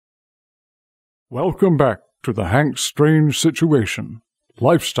Welcome back to the Hank Strange Situation,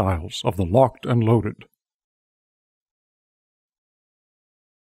 Lifestyles of the Locked and Loaded.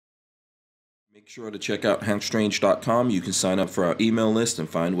 Make sure to check out hankstrange.com. You can sign up for our email list and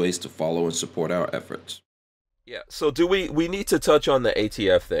find ways to follow and support our efforts. Yeah, so do we need to touch on the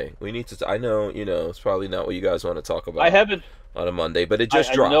ATF thing? We need to, I know, it's probably not what you guys want to talk about. I haven't on a Monday, but it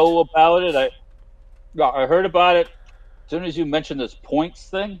just dropped. I know about it. I heard about it as soon as you mentioned this points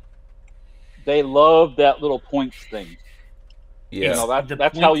thing. They love that little points thing. Yeah,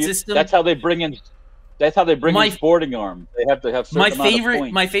 that's how they bring in in sporting arms. They have to have certain amount of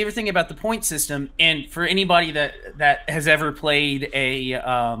points. My favorite thing about the point system, and for anybody that has ever played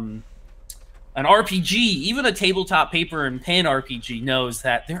an RPG, even a tabletop paper and pen RPG, knows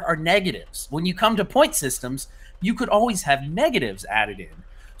that there are negatives. When you come to point systems, you could always have negatives added in.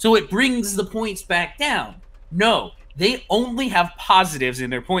 So it brings the points back down. No, they only have positives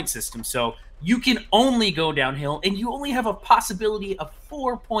in their point system. So you can only go downhill, and you only have a possibility of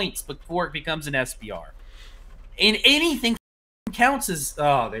 4 points before it becomes an SBR. And anything counts as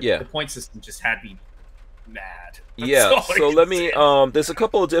the point system just had me mad. So let me there's a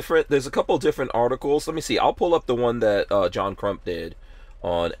couple of different articles. Let me see. I'll pull up the one that John Crump did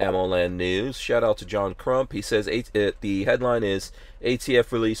on AmmoLand News. Shout out to John Crump. He says the headline is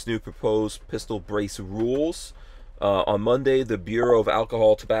ATF released new proposed pistol brace rules. On Monday, the Bureau of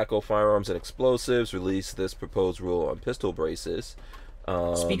Alcohol, Tobacco, Firearms, and Explosives released this proposed rule on pistol braces.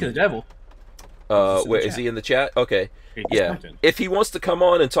 Speak of the devil. Where is he in the chat? Okay. Yeah. If he wants to come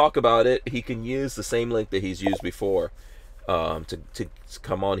on and talk about it, he can use the same link that he's used before to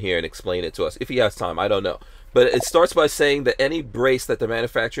come on here and explain it to us. If he has time, I don't know. But it starts by saying that any brace that the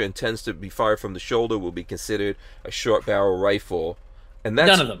manufacturer intends to be fired from the shoulder will be considered a short barrel rifle. And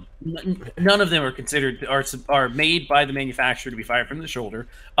that's, none of them are considered are made by the manufacturer to be fired from the shoulder.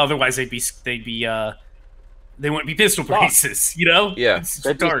 Otherwise, they wouldn't be pistol braces. Yeah,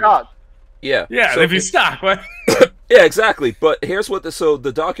 they'd be stock. Yeah, they'd be stock. What? Yeah, exactly. But here's what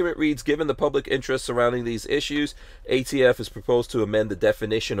the document reads: given the public interest surrounding these issues, ATF has proposed to amend the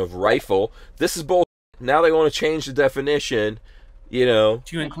definition of rifle. This is bullshit. Now they want to change the definition, to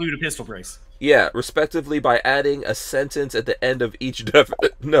include a pistol brace. Yeah, respectively by adding a sentence at the end of each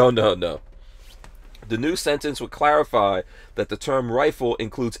No. The new sentence would clarify that the term rifle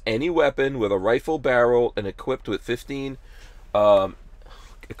includes any weapon with a rifle barrel and equipped with 15 and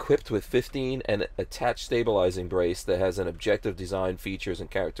attached stabilizing brace that has an objective design features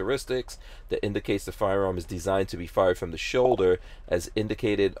and characteristics that indicates the firearm is designed to be fired from the shoulder as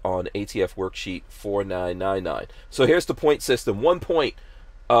indicated on ATF worksheet 4999. So here's the point system. 1 point.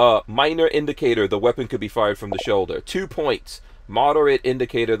 Minor indicator, the weapon could be fired from the shoulder. 2 points. Moderate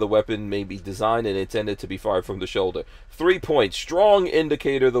indicator, the weapon may be designed and intended to be fired from the shoulder. 3 points. Strong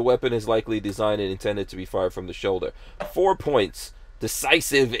indicator, the weapon is likely designed and intended to be fired from the shoulder. 4 points.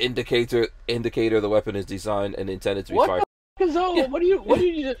 Decisive indicator, the weapon is designed and intended to be fired. Zola, what did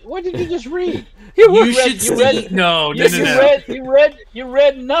you just read? You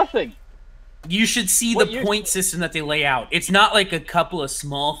read nothing. You should see the point system that they lay out. It's not like a couple of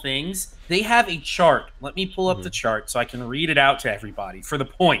small things. They have a chart. Let me pull up the chart so I can read it out to everybody for the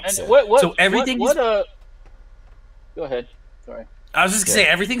points. And so everything. Go ahead. Sorry. I was just gonna say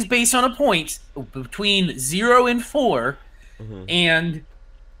everything's based on a point between 0 and 4, and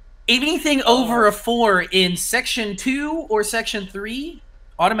anything over a 4 in Section 2 or Section 3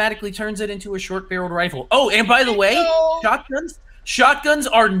 automatically turns it into a short-barreled rifle. Oh, and by the way, Shotguns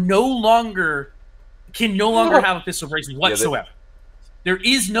are can no longer have a pistol brace whatsoever. There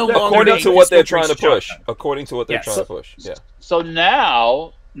is no longer according to what they're trying to push. According to what they're trying to push. Yeah. So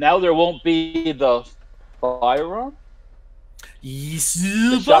now there won't be the firearm.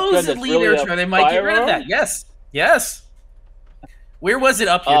 Supposedly they might get rid of that. Yes. Where was it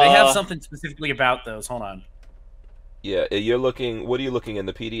up here? They have something specifically about those. Hold on. Yeah, you're looking. What are you looking in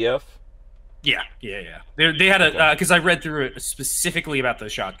the PDF? Yeah. They had a because I read through it specifically about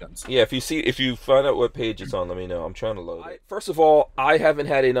those shotguns. Yeah, if you find out what page it's on, let me know. I'm trying to load it. First of all, I haven't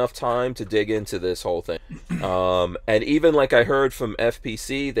had enough time to dig into this whole thing. And even like I heard from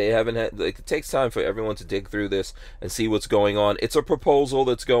FPC, they haven't had. Like, it takes time for everyone to dig through this and see what's going on. It's a proposal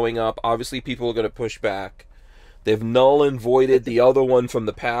that's going up. Obviously, people are going to push back. They've null and voided the other one from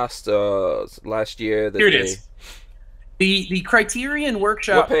the past last year. Here it is. The Criterion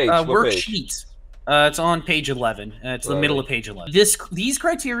Workshop worksheet. It's on page 11. It's the middle of page 11. These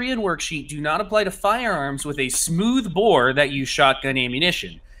Criterion worksheet do not apply to firearms with a smooth bore that use shotgun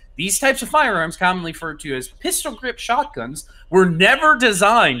ammunition. These types of firearms, commonly referred to as pistol grip shotguns, were never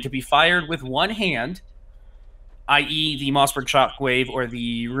designed to be fired with one hand, i.e. the Mossberg Shockwave or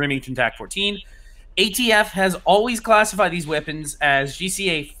the Remington TAC-14. ATF has always classified these weapons as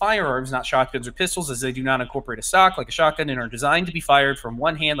GCA firearms, not shotguns or pistols, as they do not incorporate a stock like a shotgun and are designed to be fired from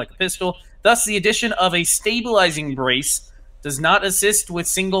one hand like a pistol. Thus, the addition of a stabilizing brace does not assist with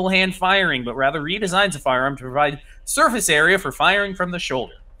single-hand firing, but rather redesigns a firearm to provide surface area for firing from the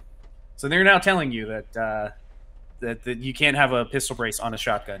shoulder. So they're now telling you that that you can't have a pistol brace on a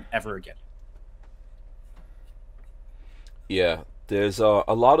shotgun ever again. Yeah, there's a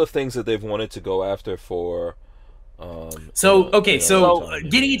lot of things that they've wanted to go after for. Getting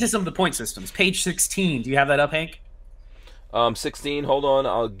into some of the point systems. Page 16. Do you have that up, Hank? 16. Hold on,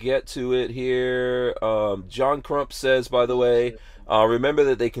 I'll get to it here. John Crump says, by the way, remember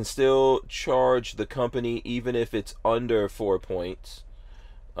that they can still charge the company even if it's under 4 points.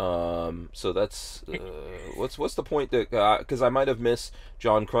 So that's what's the point that because I might have missed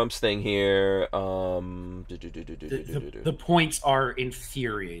John Crump's thing here. The points are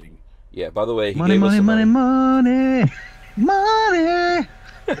infuriating. Yeah. By the way, he money, gave money, us money, money, money.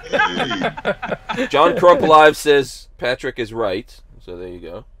 John Crump Live says Patrick is right. So there you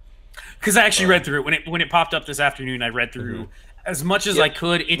go. Because I actually read through it when it popped up this afternoon. I read through as much as I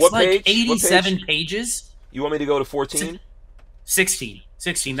could. It's What like page? 87 pages. You want me to go to 14? 16.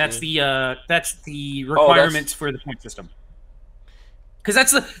 That's the requirements for the point system. Because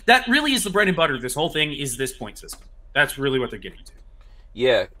that really is the bread and butter. This whole thing is this point system. That's really what they're getting to.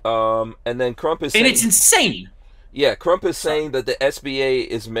 Yeah. And then Crump is saying, and it's insane. Yeah, Crump is saying that the SBA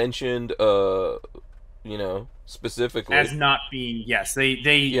is mentioned, specifically as not being. Yes,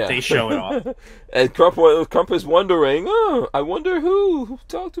 they show it off. And Crump is wondering, I wonder who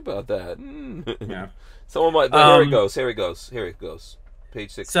talked about that. Yeah. Someone might. Here it goes. Page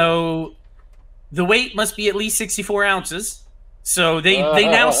 6. So, the weight must be at least 64 ounces. So they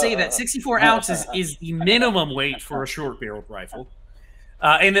now say that 64 ounces is the minimum weight for a short-barreled rifle,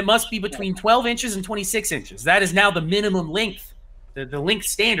 and it must be between 12 inches and 26 inches. That is now the minimum length, the length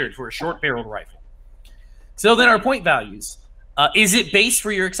standard for a short-barreled rifle. So then our point values. Is it based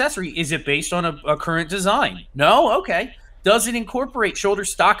for your accessory? Is it based on a current design? No? Okay. Does it incorporate shoulder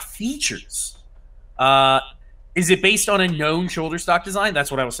stock features? Is it based on a known shoulder stock design?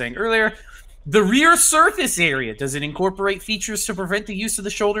 That's what I was saying earlier. The rear surface area, does it incorporate features to prevent the use of the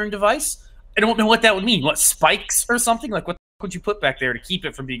shouldering device? I don't know what that would mean. What, spikes or something? Like, what would you put back there to keep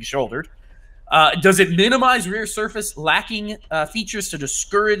it from being shouldered? Does it minimize rear surface lacking features to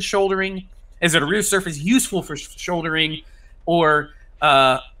discourage shouldering? Is it a rear surface useful for shouldering? Or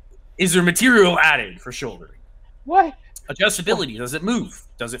is there material added for shouldering? What? Adjustability, does it move?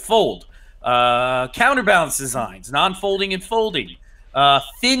 Does it fold? Counterbalance designs, non-folding and folding.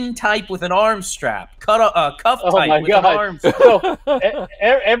 Thin type with an arm strap. Cuff type with an arm strap. So,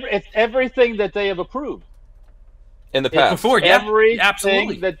 it's everything that they have approved. In the past. Before, yeah. Everything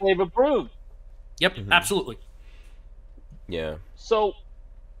Absolutely. that they've approved. Yep, absolutely. Yeah. So,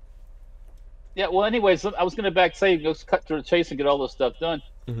 yeah, well, anyways, I was going to let's cut through the chase and get all this stuff done.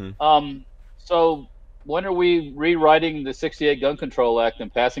 So, when are we rewriting the 68 Gun Control Act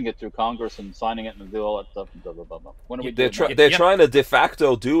and passing it through Congress and signing it and do all that stuff? And blah, blah, blah, blah. When are we They're trying to de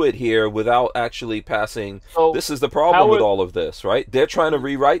facto do it here without actually passing. So this is the problem with all of this, right? They're trying to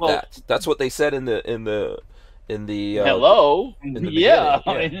rewrite that. That's what they said in the hello. In the yeah.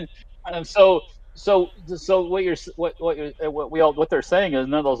 Yeah. I mean, and so what they're saying is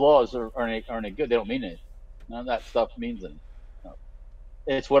none of those laws are any good. They don't mean anything. None of that stuff means anything.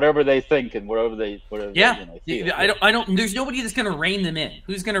 It's whatever they think and whatever they feel. I don't. There's nobody that's going to rein them in.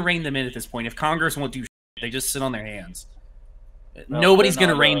 Who's going to rein them in at this point? If Congress won't do shit, they just sit on their hands. Nobody's going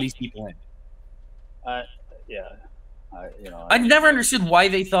to rein these people in. I've never understood why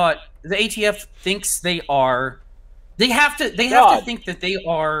they thought the ATF thinks they are. They have to think that they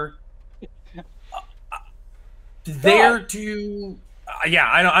are there to.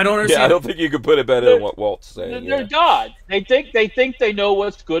 I don't understand. Yeah, I don't think you could put it better than what Walt's saying. They're God. They think they know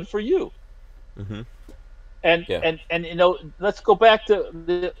what's good for you. And let's go back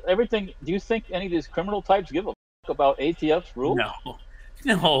to everything. Do you think any of these criminal types give a fuck about ATF's rules?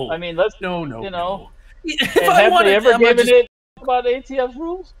 No. I mean, let's no. If have they ever given it about ATF's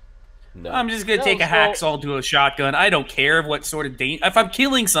rules? No. I'm just gonna take a hacksaw to a shotgun. I don't care what sort of if I'm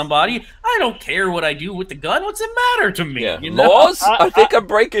killing somebody, I don't care what I do with the gun. What's it matter to me? Yeah. Laws? I think I'm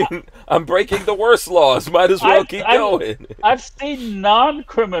breaking the worst laws. Might as well keep going. I've seen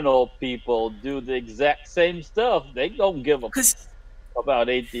non-criminal people do the exact same stuff. They don't give a about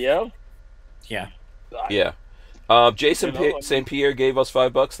ATF. Yeah. Yeah. Jason St. Pierre gave us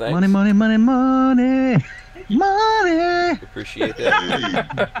 $5. Thanks. Money. Appreciate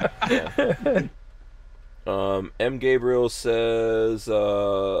that. M. Gabriel says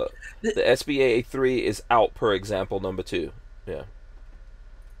the SBA 3 is out per example number 2. Yeah.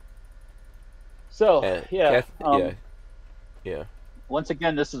 So And yeah, yeah. once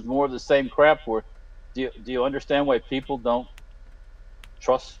again, this is more of the same crap. Where do you understand why people don't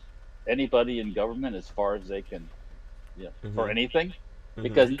trust anybody in government as far as they can, for anything?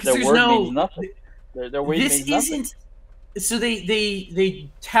 Because their word means nothing. Their word means nothing. So they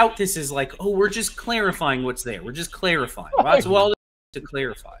tout this as like, oh, we're just clarifying what's there. We're just clarifying. Well, that's all to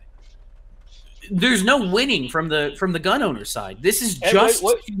clarify. There's no winning from the gun owner side. This is just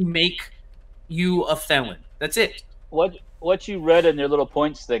to make you a felon. That's it. What you read in your little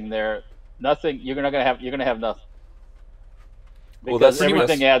points thing there, nothing. You're gonna have nothing. Because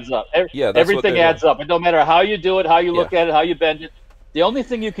everything adds up. Everything adds up. It don't matter how you do it, how you look at it, how you bend it. The only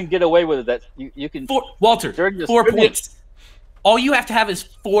thing you can get away with is that you can. Walter, 4 points. All you have to have is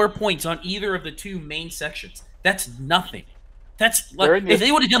 4 points on either of the 2 main sections. That's nothing. That's like, if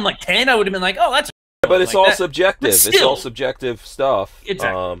they would have done like 10, I would have been like, oh, that's. But it's all subjective. It's all subjective stuff.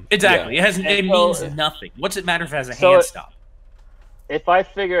 Exactly. Yeah. It means nothing. What's it matter if it has a hand stop? If I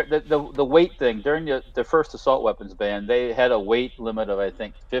figure the weight thing during the first assault weapons ban, they had a weight limit of I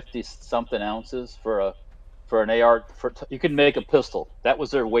think 50-something ounces for an AR. You could make a pistol. That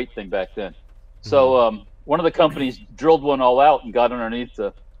was their weight thing back then. So one of the companies drilled one all out and got underneath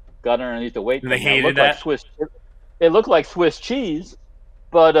the weight. They hated that. It looked like Swiss cheese,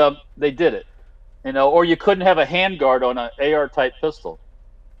 but they did it. Or you couldn't have a handguard on an AR type pistol.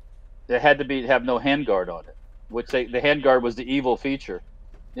 There had to have no handguard on it, which the handguard was the evil feature.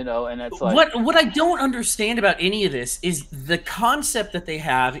 And it's like what I don't understand about any of this is the concept that they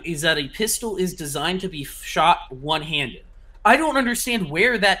have is that a pistol is designed to be shot one-handed. I don't understand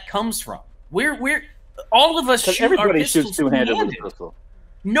where that comes from. Where all of us shoot everybody our pistols shoots two-handed with a pistol.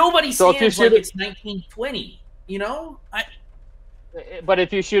 Nobody stands like it's 1920. But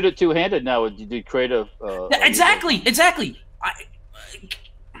if you shoot it two-handed now, you create a exactly.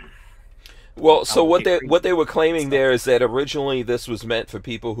 Well, so what they were claiming there is that originally this was meant for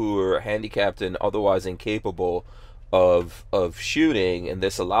people who were handicapped and otherwise incapable of shooting, and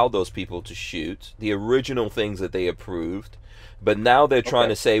this allowed those people to shoot the original things that they approved. But now they're trying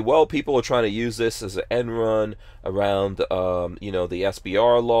to say, well, people are trying to use this as an end run around, the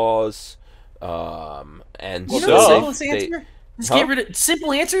SBR laws, and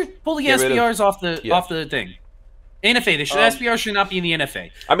simple answer: pull the SBRs off the thing. NFA. SBR should not be in the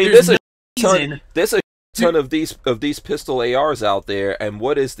NFA. I mean, there's a ton of these pistol ARs out there, and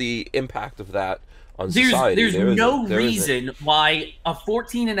what is the impact of that on society? There's no reason why a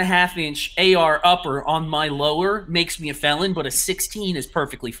 14.5-inch AR upper on my lower makes me a felon, but a 16 is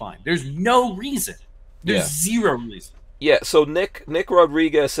perfectly fine. There's no reason. There's zero reason. Yeah, so Nick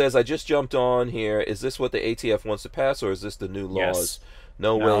Rodriguez says, I just jumped on here. Is this what the ATF wants to pass, or is this the new laws?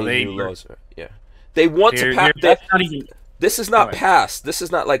 No way, new laws. Yeah. They want to pass. This is not passed. This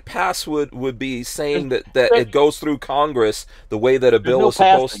is not like pass would be saying that it goes through Congress the way that a bill is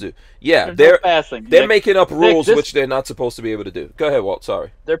supposed to. Yeah, they're making up rules which they're not supposed to be able to do. Go ahead, Walt.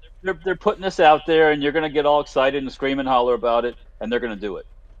 Sorry. They're putting this out there, and you're going to get all excited and scream and holler about it, and they're going to do it.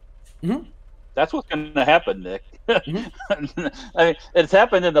 Mm-hmm. That's what's going to happen, Nick. I mean, it's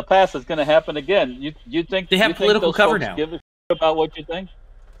happened in the past. It's going to happen again. You think they have political cover now? Give a shit about what you think.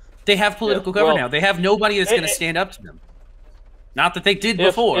 They have political cover now. They have nobody that's going to stand up to them. Not that they did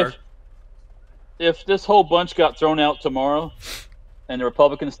before. If this whole bunch got thrown out tomorrow, and the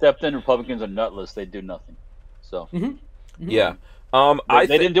Republicans stepped in, Republicans are nutless. They do nothing. So yeah, they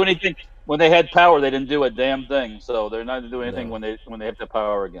didn't do anything when they had power. They didn't do a damn thing. So they're not going to do anything when they have the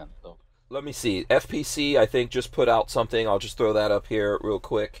power again. So. Let me see. FPC, I think, just put out something. I'll just throw that up here real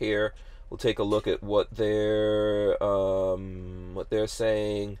quick. Here, we'll take a look at what they're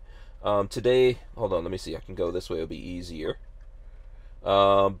saying today. Hold on, let me see. I can go this way. It'll be easier.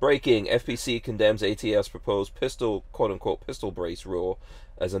 Breaking: FPC condemns ATF's proposed quote-unquote pistol brace rule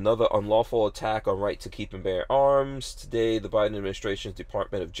as another unlawful attack on right to keep and bear arms. Today, the Biden administration's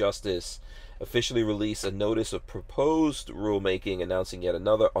Department of Justice officially released a notice of proposed rulemaking announcing yet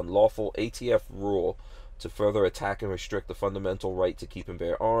another unlawful ATF rule to further attack and restrict the fundamental right to keep and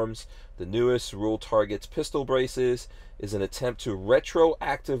bear arms. The newest rule targets pistol braces, is an attempt to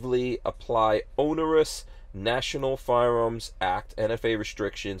retroactively apply onerous National Firearms Act, NFA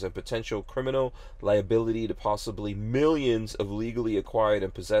restrictions, and potential criminal liability to possibly millions of legally acquired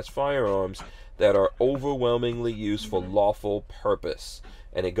and possessed firearms that are overwhelmingly used for lawful purpose.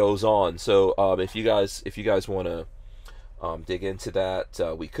 And it goes on. So if you guys want to dig into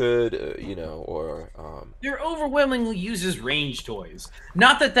that, we could, you know, or There overwhelmingly uses range toys.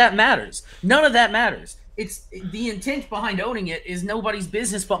 Not that that matters. None of that matters. It's the intent behind owning it is nobody's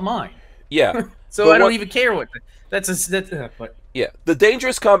business but mine. yeah. So But I don't what- even care what. But Yeah, the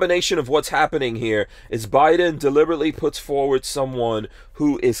dangerous combination of what's happening here is Biden deliberately puts forward someone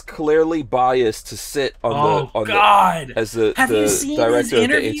who is clearly biased to sit on as the Have you seen director his of the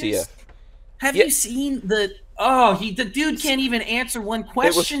interviews? ATF. Have Yeah. you seen the the dude can't even answer one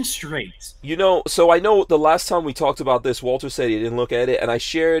question straight. You know, so I know the last time we talked about this, Walter said he didn't look at it, and I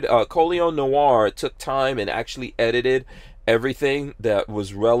shared Coleon Noir took time and actually edited everything that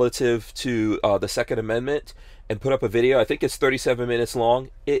was relative to the Second Amendment and put up a video. I think it's 37 minutes long.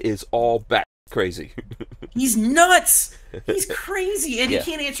 It is all back crazy. He's nuts. He's crazy, and Yeah.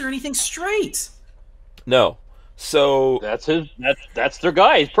 he can't answer anything straight. No. So That's their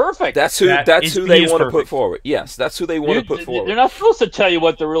guy. He's perfect. that's who He they is want to put perfect. forward. Yes, that's who they want to put forward. They're not supposed to tell you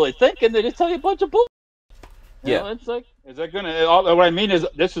what they're really thinking. They just tell you a bunch of bull. You Yeah. know, it's like, is that gonna? What I mean is,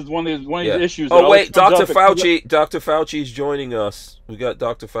 this is one of these Yeah. issues. That Oh always wait, comes Dr. up. Fauci. Dr. Fauci's joining us. We got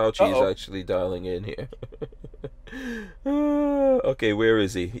Dr. Fauci is Uh-oh. actually dialing in here. Okay, where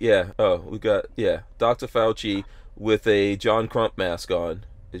is he? Yeah. Oh, we got Dr. Fauci with a John Crump mask on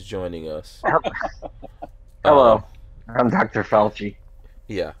is joining us. Hello, I'm Dr. Fauci.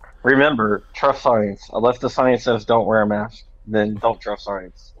 Yeah. Remember, trust science. Unless the science says don't wear a mask, then don't trust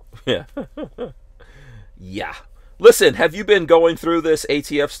science. Yeah. Yeah. Listen, have you been going through this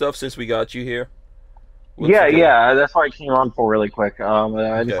ATF stuff since we got you here? What's Yeah, the deal? yeah, that's why I came on for really quick. I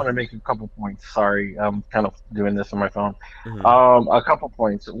Okay. just want to make a couple points. Sorry, I'm kind of doing this on my phone. Mhm. A couple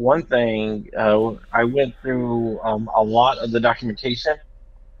points. One thing, I went through a lot of the documentation,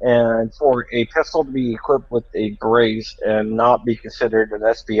 and for a pistol to be equipped with a brace and not be considered an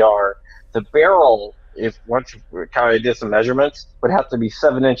SBR, the barrel, if once you kind of did some measurements, would have to be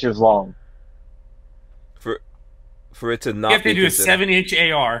 7 inches long. For it to not You have to be do a considered- 7-inch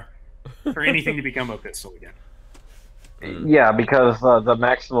AR for anything to become a pistol again. Yeah, because the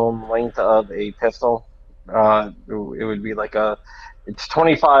maximum length of a pistol, it would be like it's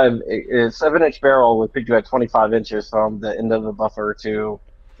 25. A 7-inch barrel would put you at 25 inches from the end of the buffer to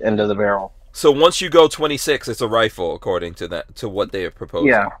the end of the barrel. So once you go 26, it's a rifle, according to what they are proposing.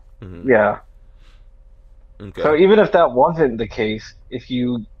 Yeah, Mhm. yeah. Okay. So even if that wasn't the case,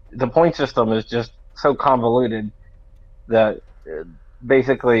 the point system is just so convoluted that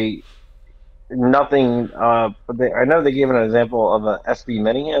basically nothing. I know they gave an example of a SB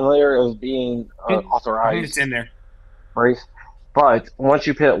Mini in there as being authorized It's in there. brace, but once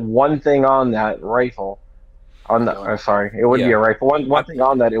you put one thing on that rifle, it would be Yeah. a rifle. One thing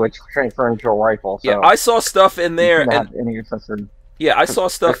on that, it would transfer into a rifle. So Yeah, I saw stuff in there, you can't and have any accessory. yeah, I saw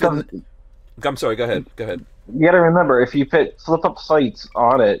stuff Because in. I'm sorry. Go ahead. Go ahead. you got to remember, if you put flip up sights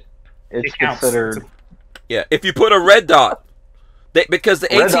on it, it's It counts. considered. Yeah, if you put a red dot, because the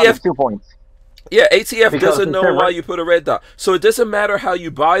Red dot is ATF, 2 points. yeah, ATF Because doesn't it's know a why red- you put a red dot. So it doesn't matter how you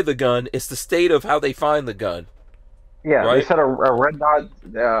buy the gun; it's the state of how they find the gun. Yeah, Right. they said a red dot.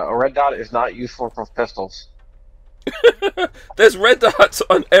 A red dot is not useful for pistols. There's red dots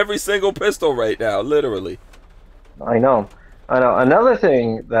on every single pistol right now, literally. I know. Another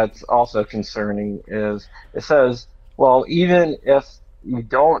thing that's also concerning is it says, well, even if you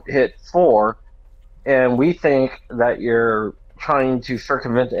don't hit 4, and we think that you're trying to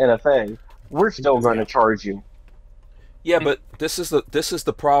circumvent the NFA, we're still going to charge you. Yeah, but this is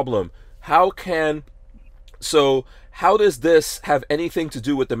the problem. How does this have anything to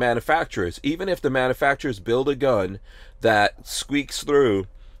do with the manufacturers? Even if the manufacturers build a gun that squeaks through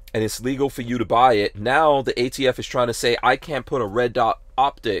and it's legal for you to buy it, now the ATF is trying to say I can't put a red dot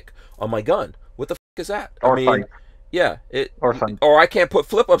optic on my gun. What the fuck is that? Or sight. Yeah, Or sight. or I can't put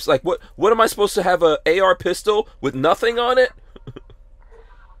flip ups. Like what am I supposed to have, a AR pistol with nothing on it?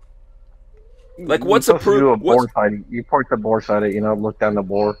 Like, what's You're supposed to do a approved? bore sight? You point the bore sight at, look down the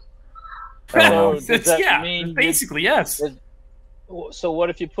bore. So does that yeah, mean basically, yes. So what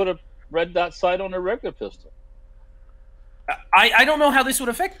if you put a red dot sight on a regular pistol? I don't know how this would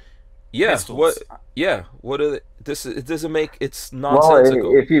affect Yeah, pistols. what? Yeah, what are it doesn't make it's Well,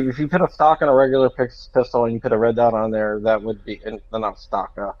 nonsensical. if you put a stock on a regular pistol and you put a red dot on there, that would be not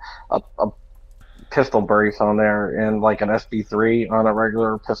stock, a pistol brace on there, and like an SB3 on a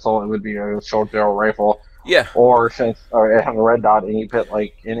regular pistol, it would be a short barrel rifle. Yeah. Or it have a red dot, and you put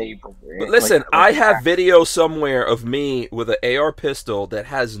like any. But listen, I have video somewhere of me with an AR pistol that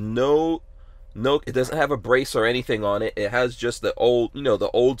has no, it doesn't have a brace or anything on it. It has just the old, the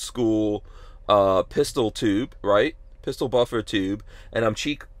old school pistol tube, right? Pistol buffer tube, and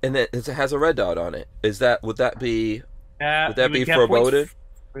and it has a red dot on it. Would that be Would that be foreboded?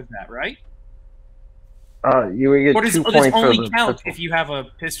 With that, right? You would get Or does 2 this points only for the count pistol. if you have a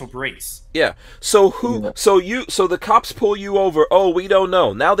pistol brace? Yeah. So so the cops pull you over. Oh, we don't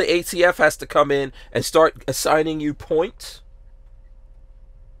know. Now the ATF has to come in and start assigning you points.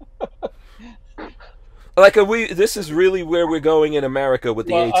 Like this is really where we're going in America with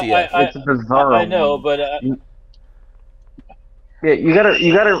the ATF. It's bizarre. I know, but yeah, you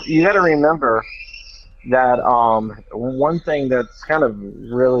gotta remember that one thing that's kind of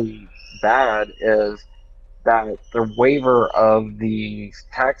really bad is that the waiver of the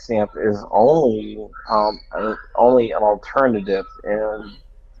tax stamp is only only an alternative, and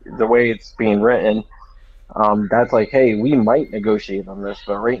the way it's being written, that's like, hey, we might negotiate on this,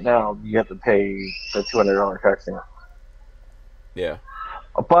 but right now you have to pay the $200 tax stamp. Yeah.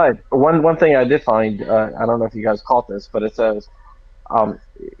 But one thing I did find, I don't know if you guys caught this, but it says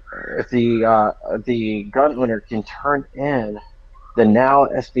if the gun owner can turn in the now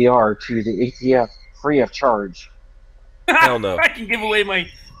SBR to the ATF free of charge. Hell no. I can give away my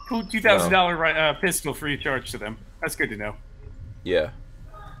cool $2,000 pistol free of charge to them. That's good to know. Yeah.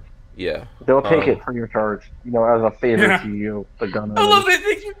 Yeah. They'll take it free of charge, as a favor to you, the gun owner. I love it.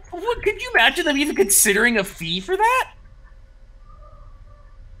 Could you imagine them even considering a fee for that?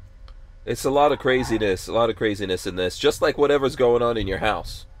 It's a lot of craziness in this, just like whatever's going on in your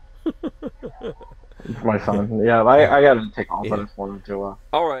house. It's my son. Yeah, I got to take off. I just wanted to.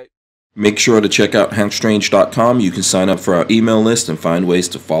 All right. Make sure to check out hankstrange.com. You can sign up for our email list and find ways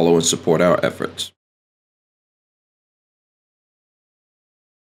to follow and support our efforts.